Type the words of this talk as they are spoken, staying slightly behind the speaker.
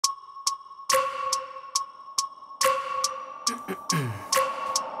I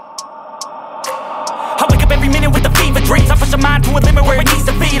wake up every minute with the fever dreams. I push my mind to a limit where it needs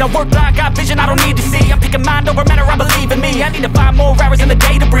to be. I work blind, got vision I don't need to see. I'm picking mind over matter, I believe in me. I need to find more hours in the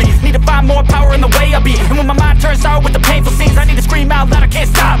day to breathe. Need to find more power in the way I be. And when my mind turns sour with the painful scenes, I need to scream out loud, I can't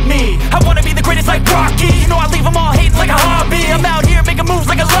stop me. I wanna be the greatest like Rocky. You know I leave them all hating like a hobby. I'm out here making moves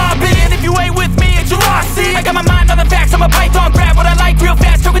like a lobby. And if you ain't with me, it's your loss, see. I got my mind on the facts, I'm a python. Grab what I like real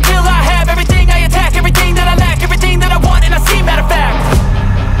fast, choke until I have everything I attack. Everything that I lack, everything that I want, and I see, matter of fact.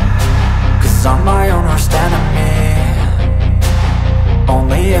 Cause I'm my own worst enemy.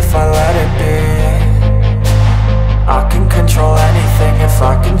 Only if I let it be. I can control anything if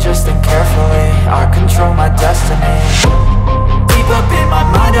I can just think